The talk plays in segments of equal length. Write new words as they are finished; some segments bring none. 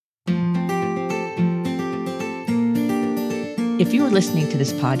If you are listening to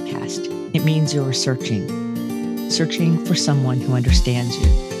this podcast, it means you're searching for someone who understands you,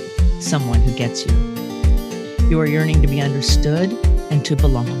 someone who gets you. You are yearning to be understood and to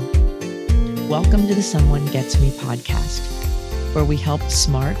belong. Welcome to the Someone Gets Me podcast, where we help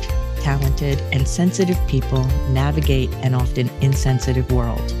smart, talented, and sensitive people navigate an often insensitive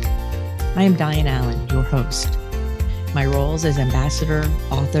world. I am Diane Allen, your host. My roles as ambassador,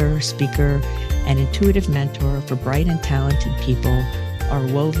 author, speaker, and intuitive mentor for bright and talented people are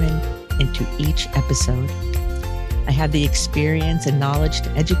woven into each episode. I have the experience and knowledge to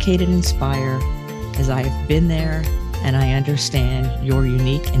educate and inspire, as I have been there and I understand your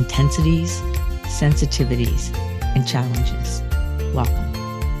unique intensities, sensitivities, and challenges. Welcome.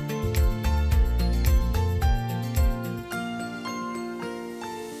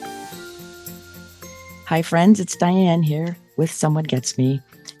 Hi friends, it's Diane here with Someone Gets Me.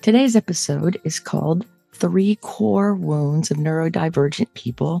 Today's episode is called 3 Core Wounds of Neurodivergent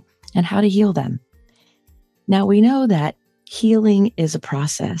People and How to Heal Them. Now we know that healing is a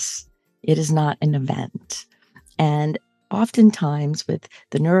process. It is not an event. And oftentimes with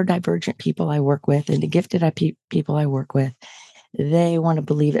the neurodivergent people I work with and the gifted people I work with, they want to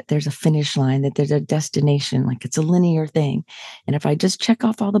believe that there's a finish line, that there's a destination, like it's a linear thing. And if I just check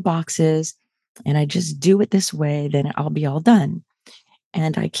off all the boxes and I just do it this way, then I'll be all done.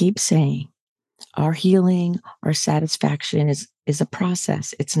 And I keep saying, our healing, our satisfaction is a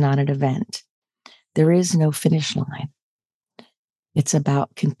process. It's not an event. There is no finish line. It's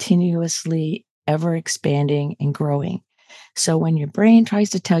about continuously ever expanding and growing. So when your brain tries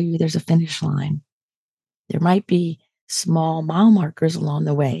to tell you there's a finish line, there might be small mile markers along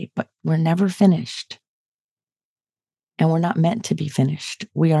the way, but we're never finished. And we're not meant to be finished.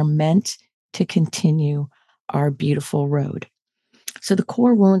 We are meant to continue our beautiful road. So the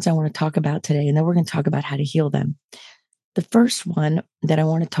core wounds I want to talk about today, and then we're going to talk about how to heal them. The first one that I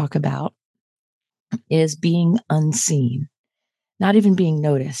want to talk about is being unseen, not even being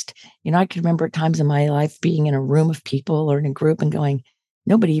noticed. I can remember at times in my life being in a room of people or in a group and going,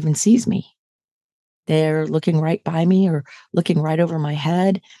 nobody even sees me. They're looking right by me or looking right over my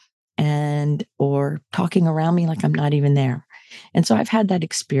head or talking around me like I'm not even there. And so I've had that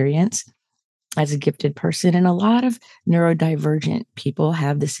experience as a gifted person. And a lot of neurodivergent people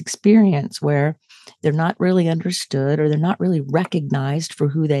have this experience where they're not really understood or they're not really recognized for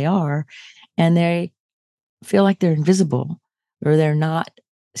who they are. And they feel like they're invisible or they're not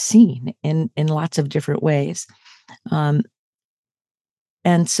seen in lots of different ways. And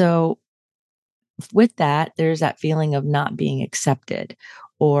so with that, there's that feeling of not being accepted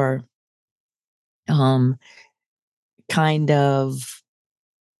or kind of,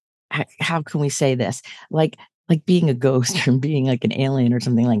 how can we say this? Like being a ghost or being like an alien or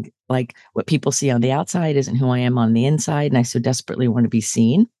something, like what people see on the outside isn't who I am on the inside. And I so desperately want to be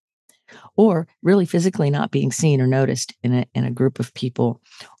seen, or really physically not being seen or noticed in a group of people,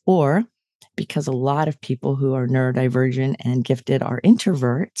 or because a lot of people who are neurodivergent and gifted are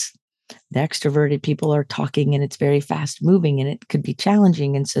introverts, the extroverted people are talking and it's very fast moving and it could be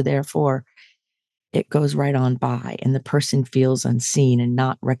challenging. And so therefore it goes right on by and the person feels unseen and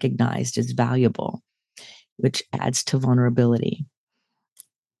not recognized as valuable, which adds to vulnerability.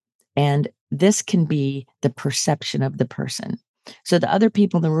 And this can be the perception of the person. So the other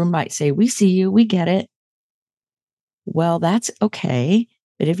people in the room might say, we see you, we get it. Well, that's okay.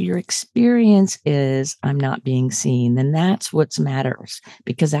 But if your experience is, I'm not being seen, then that's what matters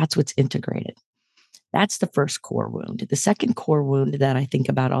because that's what's integrated. That's the first core wound. The second core wound that I think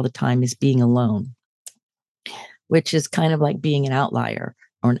about all the time is being alone, which is kind of like being an outlier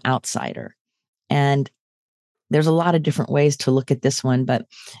or an outsider. And there's a lot of different ways to look at this one, but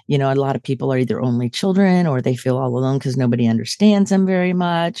a lot of people are either only children or they feel all alone because nobody understands them very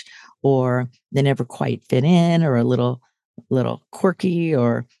much, or they never quite fit in, or a little quirky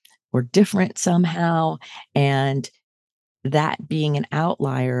or different somehow. And that being an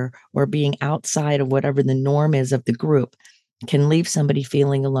outlier or being outside of whatever the norm is of the group can leave somebody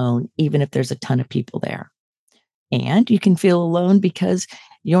feeling alone, even if there's a ton of people there. And you can feel alone because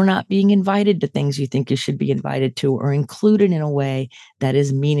you're not being invited to things you think you should be invited to or included in a way that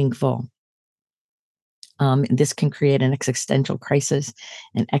is meaningful. This can create an existential crisis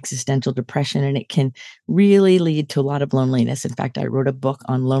and existential depression, and it can really lead to a lot of loneliness. In fact, I wrote a book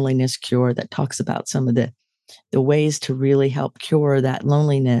on loneliness cure that talks about some of the ways to really help cure that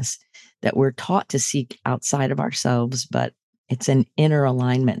loneliness that we're taught to seek outside of ourselves, but it's an inner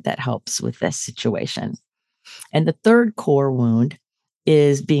alignment that helps with this situation. And the third core wound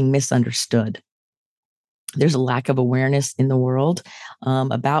is being misunderstood. There's a lack of awareness in the world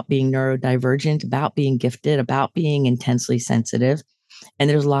about being neurodivergent, about being gifted, about being intensely sensitive. And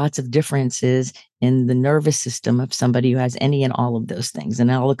there's lots of differences in the nervous system of somebody who has any and all of those things and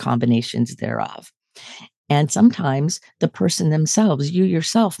all the combinations thereof. And sometimes the person themselves, you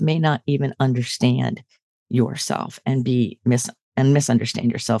yourself, may not even understand yourself and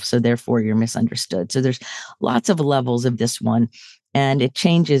misunderstand yourself. So therefore you're misunderstood. So there's lots of levels of this one. And it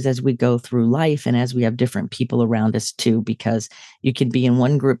changes as we go through life and as we have different people around us too, because you can be in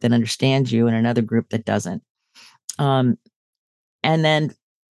one group that understands you and another group that doesn't. Um, and then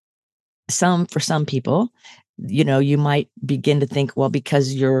for some people, you might begin to think, well,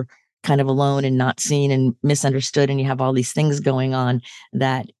 because you're kind of alone and not seen and misunderstood and you have all these things going on,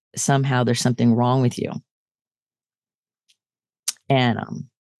 that somehow there's something wrong with you. And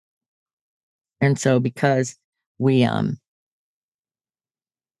so because we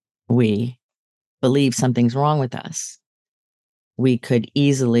we believe something's wrong with us, we could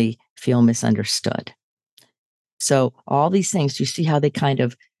easily feel misunderstood. So all these things, you see how they kind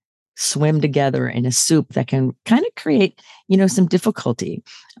of swim together in a soup that can kind of create, some difficulty.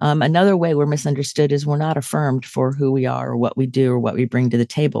 Another way we're misunderstood is we're not affirmed for who we are or what we do or what we bring to the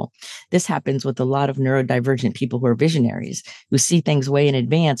table. This happens with a lot of neurodivergent people who are visionaries, who see things way in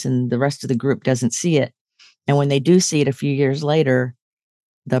advance and the rest of the group doesn't see it. And when they do see it a few years later,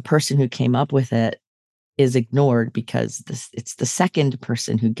 the person who came up with it is ignored because it's the second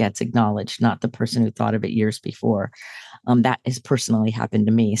person who gets acknowledged, not the person who thought of it years before. That has personally happened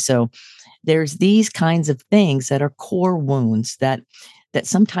to me. So there's these kinds of things that are core wounds that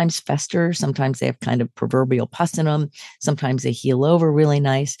sometimes fester, sometimes they have kind of proverbial pus in them, sometimes they heal over really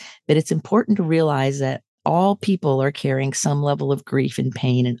nice. But it's important to realize that all people are carrying some level of grief and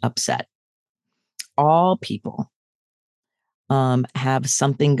pain and upset. All people have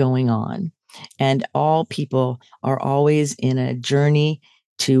something going on, and all people are always in a journey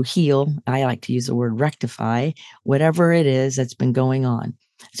to heal. I like to use the word rectify whatever it is that's been going on.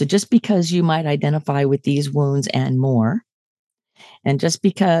 So just because you might identify with these wounds and more, and just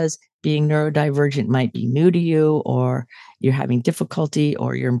because being neurodivergent might be new to you, or you're having difficulty,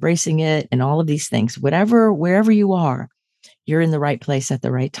 or you're embracing it, and all of these things, wherever you are, you're in the right place at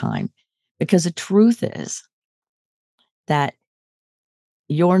the right time. Because the truth is that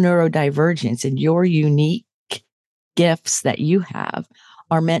your neurodivergence and your unique gifts that you have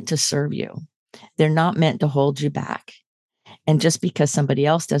are meant to serve you. They're not meant to hold you back. And just because somebody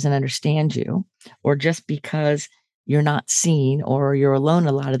else doesn't understand you, or just because you're not seen or you're alone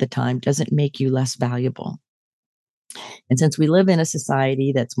a lot of the time, doesn't make you less valuable. And since we live in a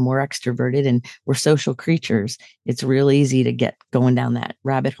society that's more extroverted and we're social creatures, it's real easy to get going down that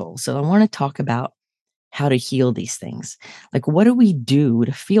rabbit hole. So I want to talk about how to heal these things. Like, what do we do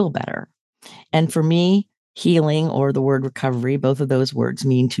to feel better? And for me, healing or the word recovery, both of those words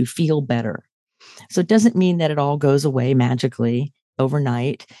mean to feel better. So it doesn't mean that it all goes away magically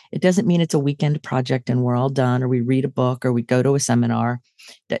overnight. It doesn't mean it's a weekend project and we're all done, or we read a book or we go to a seminar.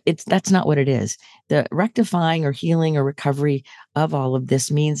 That's not what it is. The rectifying or healing or recovery of all of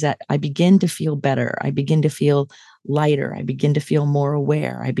this means that I begin to feel better. I begin to feel lighter. I begin to feel more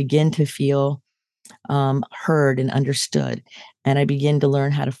aware. I begin to feel heard and understood. And I begin to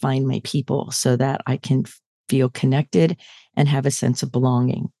learn how to find my people so that I can feel connected and have a sense of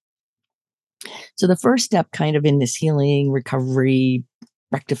belonging. So the first step kind of in this healing, recovery,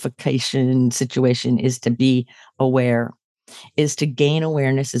 rectification situation is to be aware, is to gain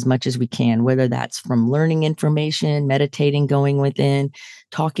awareness as much as we can, whether that's from learning information, meditating, going within,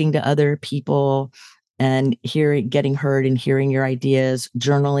 talking to other people, and getting heard and hearing your ideas,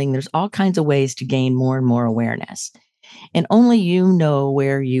 journaling. There's all kinds of ways to gain more and more awareness. And only you know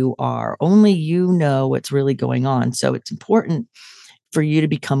where you are. Only you know what's really going on. So it's important for you to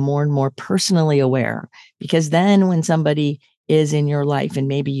become more and more personally aware, because then when somebody is in your life and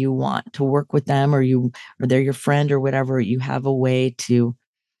maybe you want to work with them, or they're your friend or whatever, you have a way to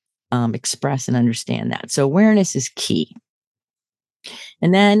express and understand that. So awareness is key.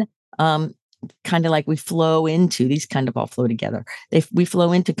 And then kind of like we flow into these, kind of all flow together. We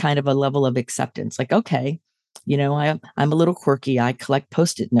flow into kind of a level of acceptance. Like, okay, I'm a little quirky. I collect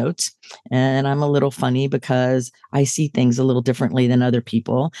Post-it notes, and I'm a little funny because I see things a little differently than other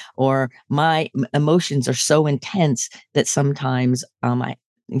people, or my emotions are so intense that sometimes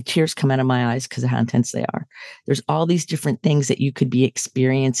tears come out of my eyes because of how intense they are. There's all these different things that you could be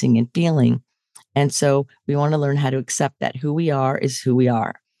experiencing and feeling. And so we want to learn how to accept that who we are is who we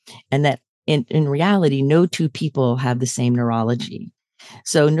are. And that in reality, no two people have the same neurology.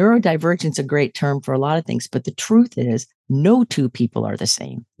 So neurodivergence is a great term for a lot of things, but the truth is no two people are the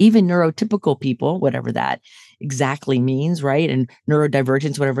same. Even neurotypical people, whatever that exactly means, right? And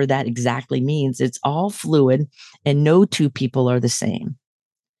neurodivergence, whatever that exactly means, it's all fluid and no two people are the same.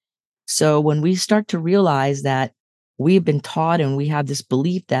 So when we start to realize that we've been taught and we have this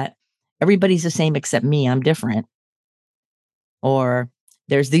belief that everybody's the same except me, I'm different, or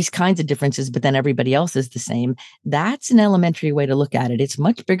there's these kinds of differences, but then everybody else is the same. That's an elementary way to look at it. It's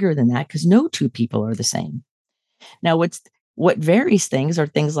much bigger than that because no two people are the same. Now, what varies things are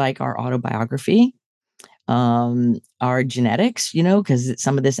things like our autobiography, our genetics, because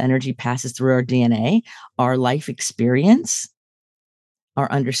some of this energy passes through our DNA, our life experience,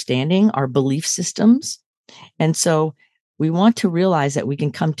 our understanding, our belief systems. And so we want to realize that we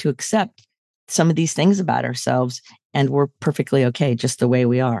can come to accept some of these things about ourselves and we're perfectly okay just the way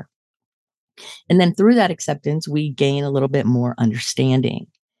we are. And then through that acceptance, we gain a little bit more understanding.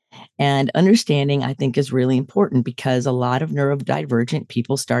 And understanding, I think, is really important because a lot of neurodivergent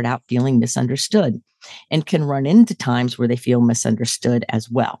people start out feeling misunderstood and can run into times where they feel misunderstood as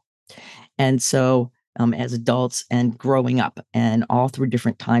well. And so, as adults and growing up and all through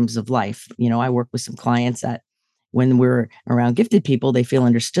different times of life, I work with some clients that when we're around gifted people, they feel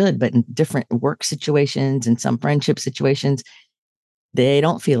understood, but in different work situations and some friendship situations, they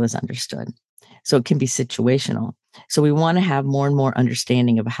don't feel as understood. So it can be situational. So we want to have more and more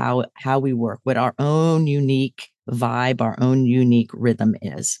understanding of how we work, what our own unique vibe, our own unique rhythm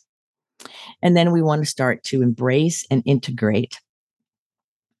is. And then we want to start to embrace and integrate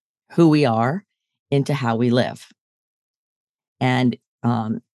who we are into how we live. And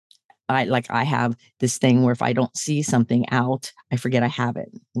I have this thing where if I don't see something out, I forget I have it,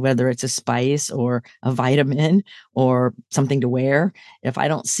 whether it's a spice or a vitamin or something to wear. If I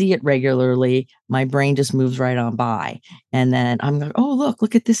don't see it regularly, my brain just moves right on by. And then I'm like, oh,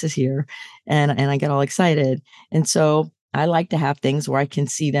 look at this is here. And I get all excited. And so I like to have things where I can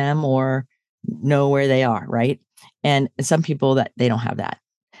see them or know where they are, right? And some people that they don't have that.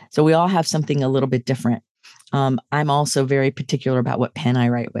 So we all have something a little bit different. I'm also very particular about what pen I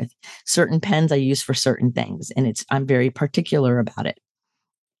write with. Certain pens I use for certain things, and I'm very particular about it.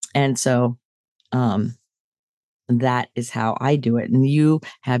 And so um, that is how I do it. And you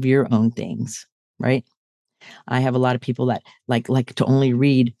have your own things, right? I have a lot of people that like to only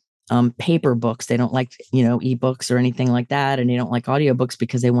read paper books. They don't like, ebooks or anything like that. And they don't like audiobooks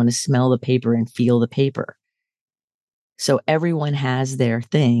because they want to smell the paper and feel the paper. So everyone has their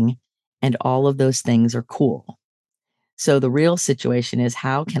thing, and all of those things are cool. So the real situation is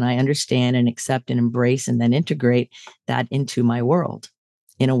how can I understand and accept and embrace and then integrate that into my world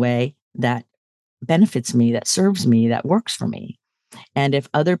in a way that benefits me, that serves me, that works for me. And if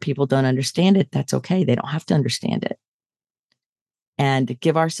other people don't understand it, that's okay. They don't have to understand it. And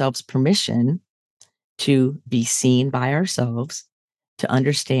give ourselves permission to be seen by ourselves, to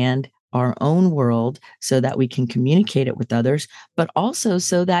understand our own world so that we can communicate it with others, but also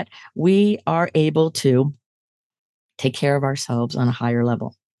so that we are able to take care of ourselves on a higher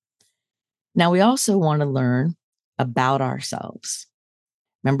level. Now, we also want to learn about ourselves.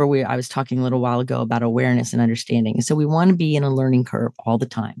 Remember, I was talking a little while ago about awareness and understanding. And so we want to be in a learning curve all the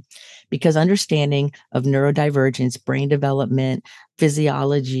time because understanding of neurodivergence, brain development,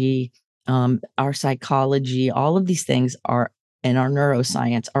 physiology, our psychology, all of these things are in our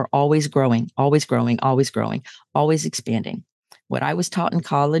neuroscience are always growing, always growing, always growing, always expanding. What I was taught in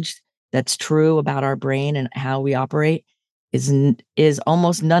college that's true about our brain and how we operate is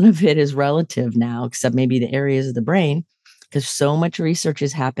almost none of it is relative now, except maybe the areas of the brain because so much research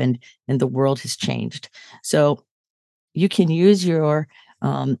has happened and the world has changed. So you can use your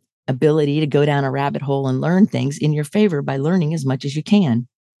ability to go down a rabbit hole and learn things in your favor by learning as much as you can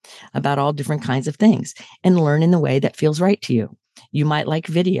about all different kinds of things and learn in the way that feels right to you. You might like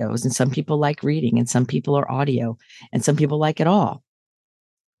videos, and some people like reading, and some people are audio, and some people like it all.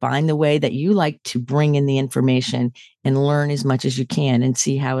 Find the way that you like to bring in the information and learn as much as you can and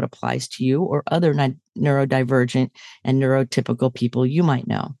see how it applies to you or other neurodivergent and neurotypical people you might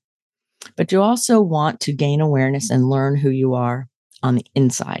know. But you also want to gain awareness and learn who you are on the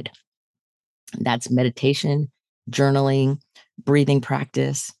inside. That's meditation, journaling, breathing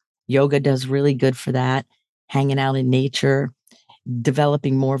practice. Yoga does really good for that. Hanging out in nature,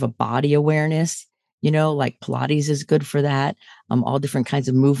 developing more of a body awareness, like Pilates is good for that. All different kinds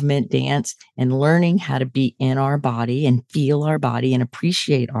of movement, dance, and learning how to be in our body and feel our body and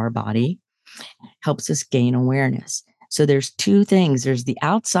appreciate our body helps us gain awareness. So there's two things. There's the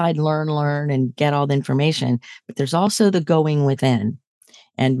outside learn, and get all the information, but there's also the going within.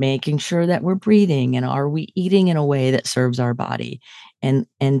 and making sure that we're breathing and are we eating in a way that serves our body, and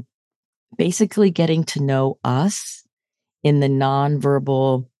basically getting to know us in the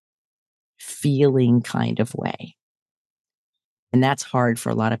nonverbal feeling kind of way. And that's hard for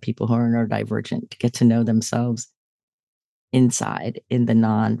a lot of people who are neurodivergent to get to know themselves inside in the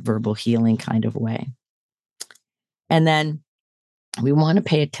nonverbal healing kind of way. And then we want to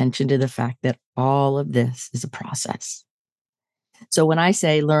pay attention to the fact that all of this is a process. So when I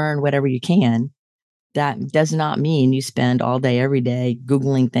say learn whatever you can, that does not mean you spend all day, every day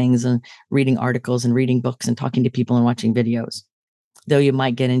Googling things and reading articles and reading books and talking to people and watching videos, though you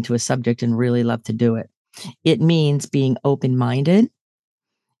might get into a subject and really love to do it. It means being open minded.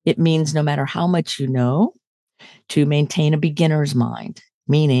 It means no matter how much you know, to maintain a beginner's mind,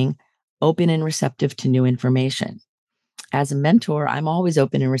 meaning open and receptive to new information. As a mentor, I'm always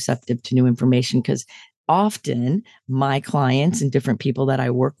open and receptive to new information because often my clients and different people that I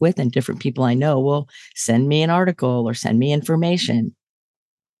work with and different people I know will send me an article or send me information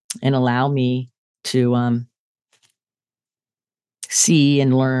and allow me to see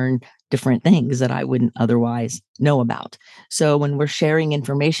and learn different things that I wouldn't otherwise know about. So when we're sharing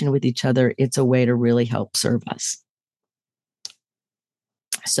information with each other, it's a way to really help serve us.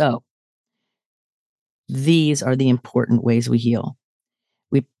 So these are the important ways we heal.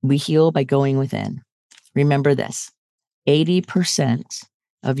 We heal by going within. Remember this: 80%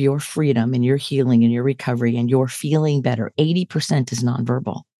 of your freedom and your healing and your recovery and your feeling better, 80% is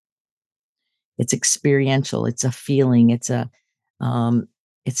nonverbal. It's experiential. It's a feeling. It's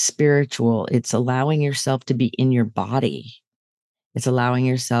spiritual. It's allowing yourself to be in your body. It's allowing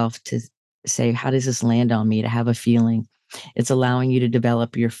yourself to say, how does this land on me, to have a feeling? It's allowing you to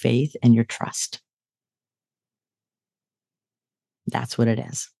develop your faith and your trust. That's what it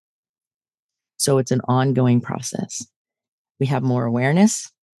is. So it's an ongoing process. We have more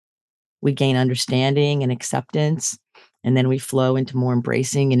awareness, we gain understanding and acceptance, and then we flow into more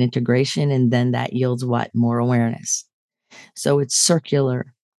embracing and integration. And then that yields what? More awareness. So it's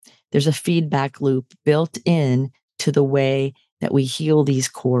circular. There's a feedback loop built in to the way that we heal these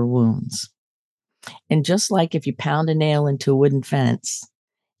core wounds. And just like if you pound a nail into a wooden fence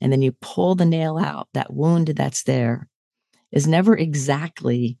and then you pull the nail out, that wound that's there is never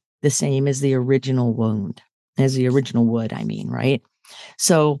exactly the same as the original wound, as the original wood, I mean, right?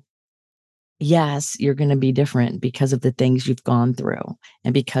 So yes, you're going to be different because of the things you've gone through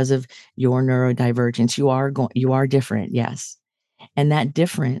and because of your neurodivergence. You are different, yes. And that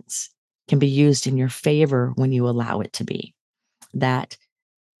difference can be used in your favor when you allow it to be. That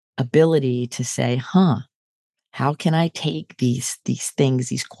ability to say, how can I take these things,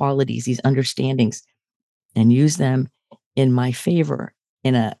 these qualities, these understandings, and use them in my favor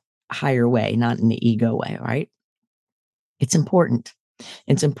in a higher way, not in the ego way, right? It's important.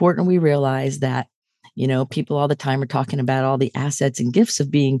 It's important we realize that, people all the time are talking about all the assets and gifts of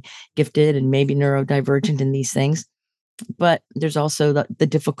being gifted and maybe neurodivergent in these things. But there's also the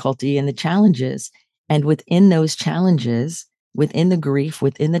difficulty and the challenges. And within those challenges, within the grief,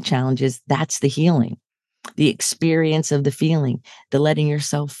 within the challenges, that's the healing, the experience of the feeling, the letting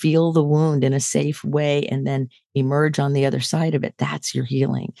yourself feel the wound in a safe way and then emerge on the other side of it. That's your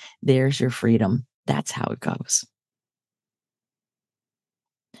healing. There's your freedom. That's how it goes.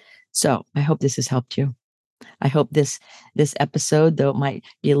 So I hope this has helped you. I hope this episode, though it might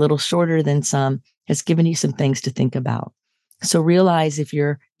be a little shorter than some, has given you some things to think about. So realize if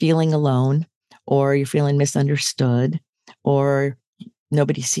you're feeling alone or you're feeling misunderstood or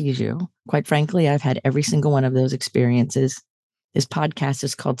nobody sees you. Quite frankly, I've had every single one of those experiences. This podcast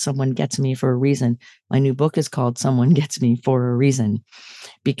is called Someone Gets Me for a reason. My new book is called Someone Gets Me for a reason,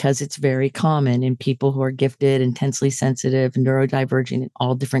 because it's very common in people who are gifted, intensely sensitive, neurodivergent in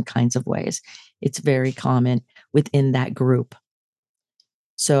all different kinds of ways. It's very common within that group.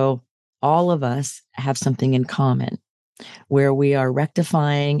 So all of us have something in common where we are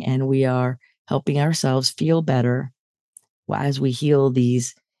rectifying and we are helping ourselves feel better as we heal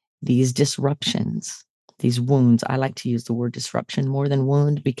these disruptions, these wounds. I like to use the word disruption more than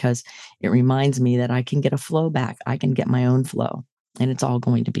wound because it reminds me that I can get a flow back. I can get my own flow and it's all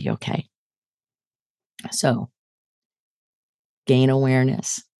going to be okay. So gain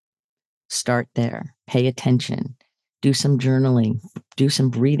awareness, start there, pay attention, do some journaling, do some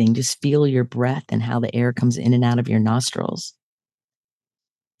breathing, just feel your breath and how the air comes in and out of your nostrils.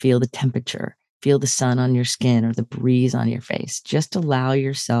 Feel the temperature, feel the sun on your skin or the breeze on your face. Just allow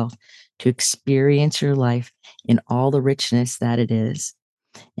yourself to experience your life in all the richness that it is.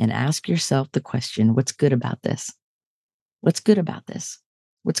 And ask yourself the question, what's good about this? What's good about this?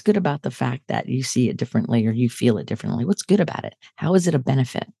 What's good about the fact that you see it differently or you feel it differently? What's good about it? How is it a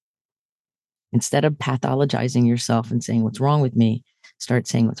benefit? Instead of pathologizing yourself and saying, what's wrong with me, start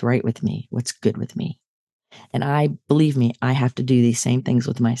saying what's right with me, what's good with me. And believe me, I have to do these same things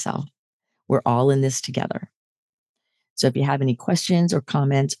with myself. We're all in this together. So if you have any questions or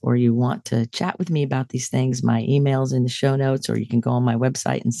comments, or you want to chat with me about these things, my email's in the show notes, or you can go on my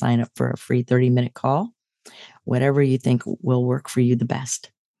website and sign up for a free 30-minute call, whatever you think will work for you the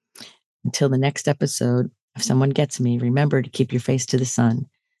best. Until the next episode, if someone gets me, remember to keep your face to the sun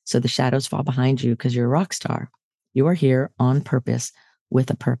so the shadows fall behind you because you're a rock star. You are here on purpose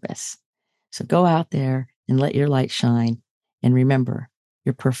with a purpose. So go out there and let your light shine. And remember,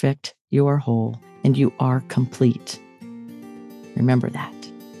 you're perfect, you are whole, and you are complete. Remember that.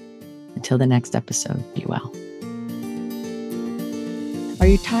 Until the next episode, be well. Are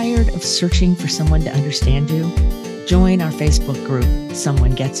you tired of searching for someone to understand you? Join our Facebook group,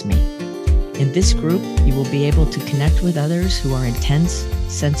 Someone Gets Me. In this group, you will be able to connect with others who are intense,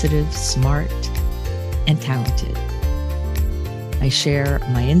 sensitive, smart, and talented. I share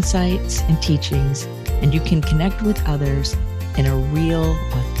my insights and teachings, and you can connect with others in a real,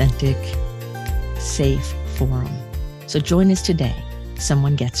 authentic, safe forum. So join us today.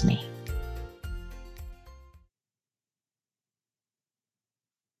 Someone Gets Me.